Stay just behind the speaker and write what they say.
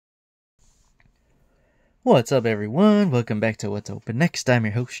What's up, everyone? Welcome back to What's Open Next. I'm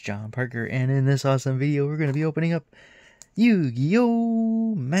your host, John Parker, and in this awesome video, we're going to be opening up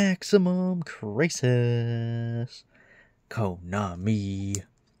Yu-Gi-Oh! Maximum Crisis Konami.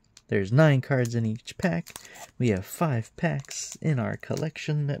 There's 9 cards in each pack. We have 5 packs in our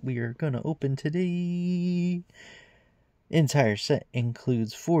collection that we are going to open today. Entire set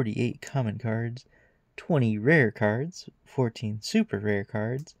includes 48 common cards, 20 rare cards, 14 super rare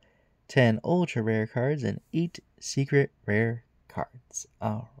cards, 10 ultra rare cards, and 8 secret rare cards.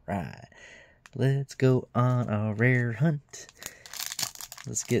 Alright, let's go on a rare hunt.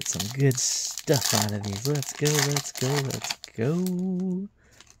 Let's get some good stuff out of these. Let's go, let's go, let's go.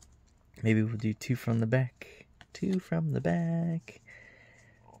 Maybe we'll do 2 from the back. 2 from the back.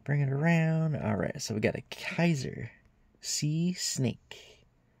 Bring it around. Alright, so we got a Kaiser, Sea Snake,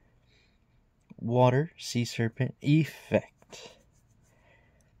 Water, Sea Serpent, Effect.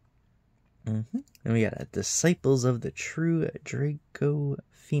 And we got a Disciples of the True Draco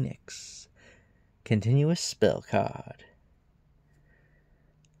Phoenix. Continuous spell card.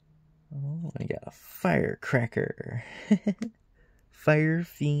 Oh, we got a Firecracker. Fire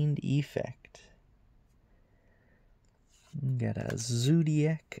Fiend Effect. We got a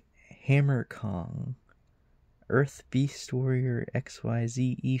Zodiac Hammer Kong. Earth Beast Warrior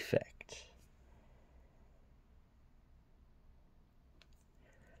XYZ Effect.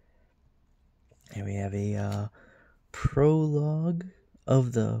 And we have a Prologue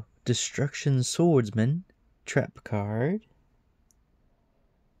of the Destruction Swordsman trap card.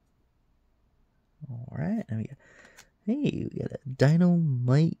 Alright, and we got a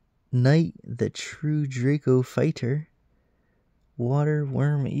Dynamite Knight, the True Draco Fighter. Water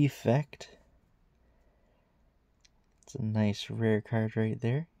Worm Effect. It's a nice rare card right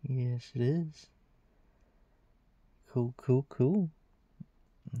there. Yes, it is. Cool, cool, cool.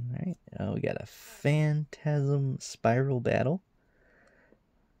 Alright, we got a Phantasm Spiral Battle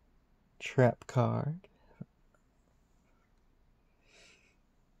trap card.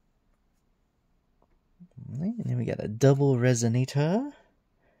 Alright, and then we got a Double Resonator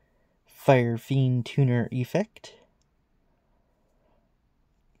Fire Fiend Tuner Effect.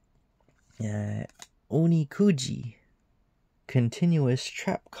 Onikuji Continuous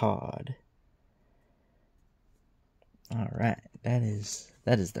Trap card. Alright, that is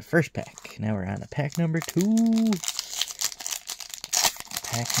the first pack. Now we're on to pack number 2.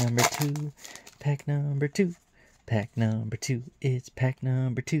 Pack number 2. Pack number 2. Pack number 2. It's pack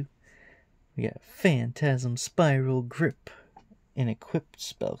number 2. We got Phantasm Spiral Grip, an equipped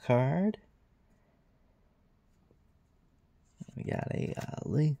spell card. We got a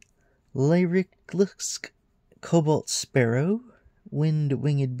Lyric Cobalt Sparrow, Wind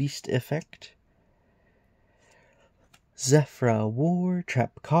Winged Beast Effect. Zephyra War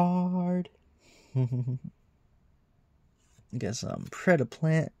trap card. Got some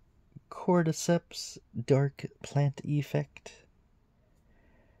Predaplant Cordyceps Dark Plant Effect.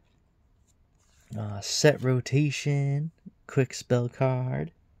 Set Rotation quick spell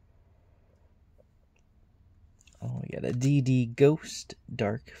card. Oh, we got a DD Ghost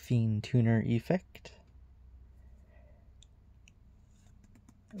Dark Fiend Tuner Effect.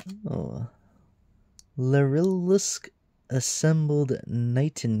 Oh, Larilisk Assembled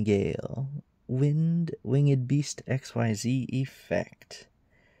Nightingale Wind Winged Beast XYZ Effect.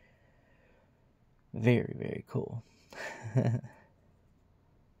 Very, very cool. We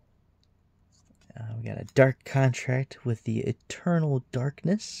got a Dark Contract with the Eternal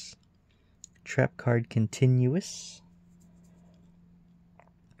Darkness trap card Continuous.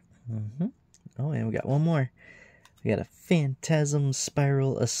 Oh, and we got one more. We got a Phantasm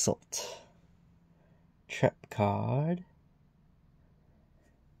Spiral Assault trap card.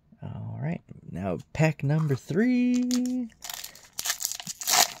 Alright, now pack number 3.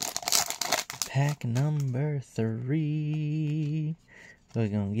 Pack number 3. What we're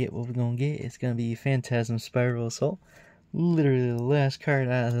gonna get, it's gonna be Phantasm Spiral Assault. Literally the last card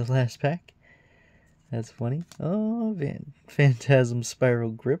out of the last pack. That's funny. Oh, Phantasm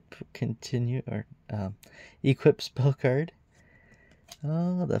Spiral Grip, equip spell card.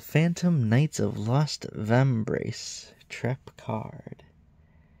 Oh, the Phantom Knights of Lost Vambrace trap card.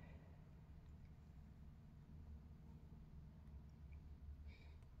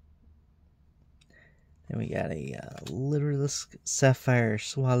 Then we got a Literalisk Sapphire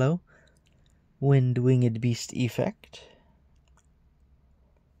Swallow, Wind Winged Beast Effect.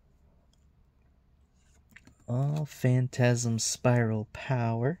 Oh, Phantasm Spiral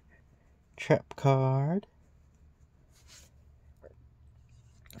Power trap card.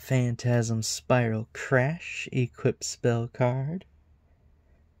 Phantasm Spiral Crash, equip spell card.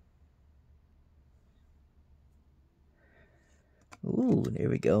 Ooh, there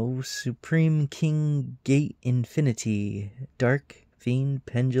we go. Supreme King Gate Infinity. Dark Fiend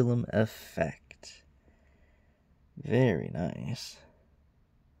Pendulum Effect. Very nice.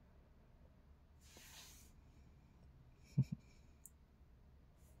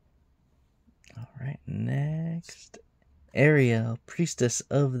 Alright, next. Ariel, Priestess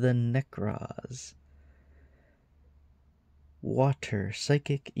of the Necros. Water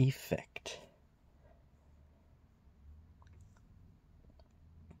Psychic Effect.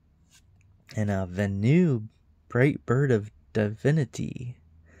 And a Venu, Bright Bird of Divinity.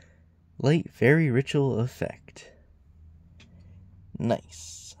 Light Fairy Ritual Effect.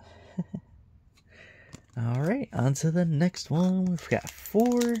 Nice. Alright, on to the next one. We've got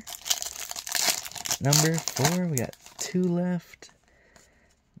 4. Number 4, we got 2 left.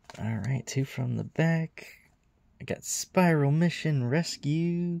 Alright, 2 from the back. I got Spiral Mission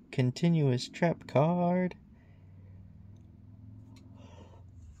Rescue, Continuous Trap card.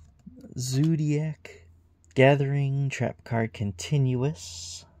 Zodiac Gathering Trap card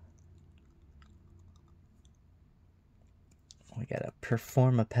Continuous. We got a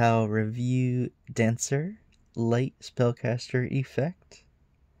Perform a Pal Review Dancer, Light Spellcaster Effect.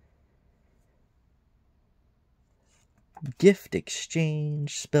 Gift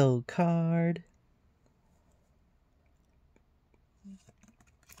Exchange Spell card.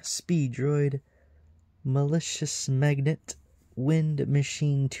 Speed Droid Malicious Magnet Wind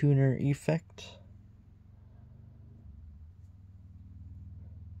Machine Tuner Effect.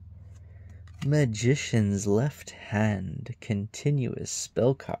 Magician's Left Hand Continuous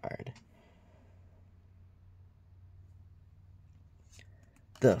Spell card.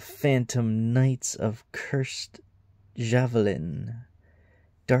 The Phantom Knights of Cursed Javelin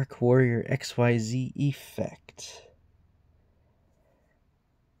Dark Warrior XYZ Effect.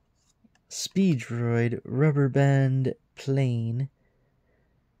 Speed Droid Rubber Band Plane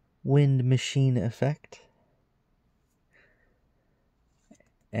Wind Machine Effect.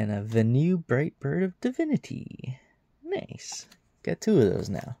 And a Venu Bright Bird of Divinity. Nice. Got 2 of those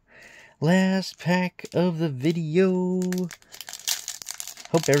now. Last pack of the video.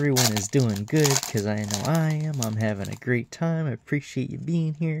 Hope everyone is doing good, because I know I am. I'm having a great time. I appreciate you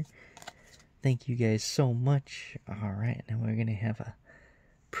being here. Thank you guys so much. Alright, now we're going to have a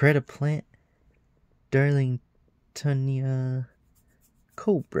Predaplant Darlingtonia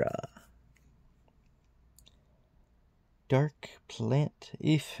Cobra. Dark Plant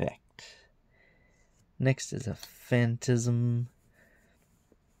Effect. Next is a Phantasm,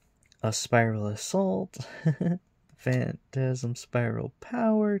 a Spiral Assault, Phantasm Spiral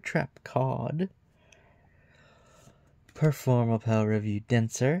Power Trap card, Perform a Pal Review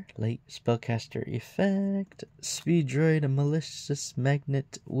Dancer, Light Spellcaster Effect, Speed Droid, a Malicious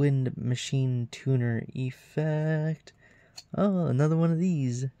Magnet Wind Machine Tuner Effect. Oh, another one of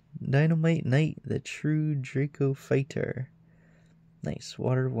these. Dynamite Knight, the True Draco Fighter. Nice.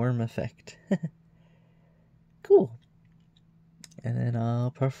 Water Worm Effect. Cool. And then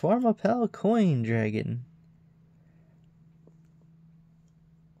I'll Perform a Pal Coin Dragon.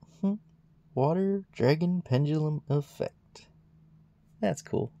 Water Dragon Pendulum Effect. That's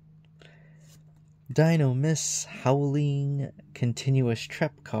cool. Dino Miss Howling Continuous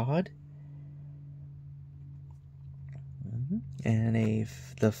Trap card. And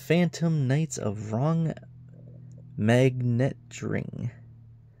the Phantom Knights of Wrong Magnetring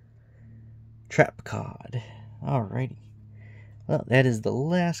Trap card. Alrighty. Well, that is the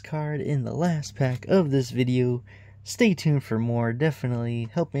last card in the last pack of this video. Stay tuned for more. Definitely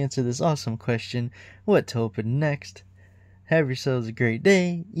help answer this awesome question. What to open next? Have yourselves a great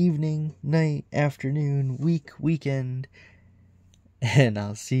day, evening, night, afternoon, week, weekend. And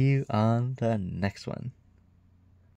I'll see you on the next one.